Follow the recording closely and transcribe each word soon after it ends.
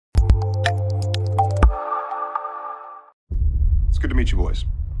meet you boys.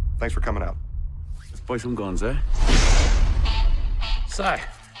 Thanks for coming out. Let's buy some guns, eh? So,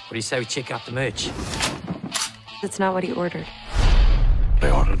 what do you say we check out the merch? That's not what he ordered. They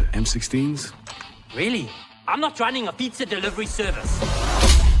ordered M16s. Really? I'm not running a pizza delivery service.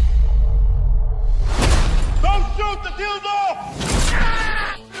 Don't shoot the dildo!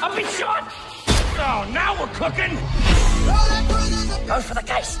 I've been shot! Oh, now we're cooking! Go for the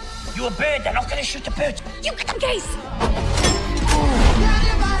case. You're a bird, they're not gonna shoot the bird. You get the case!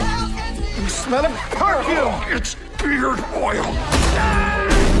 You smell of perfume! It's beard oil!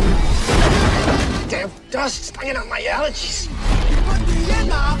 Damn dust stinging up my allergies.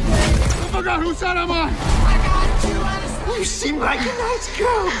 I forgot whose side am I? You seem like a nice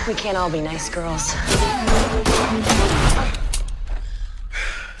girl. We can't all be nice girls.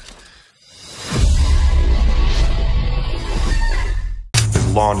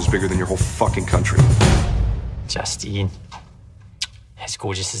 This lawn is bigger than your whole fucking country. Justine. As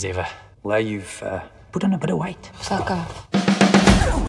gorgeous as ever. Well, you've put on a bit of weight. Fuck off.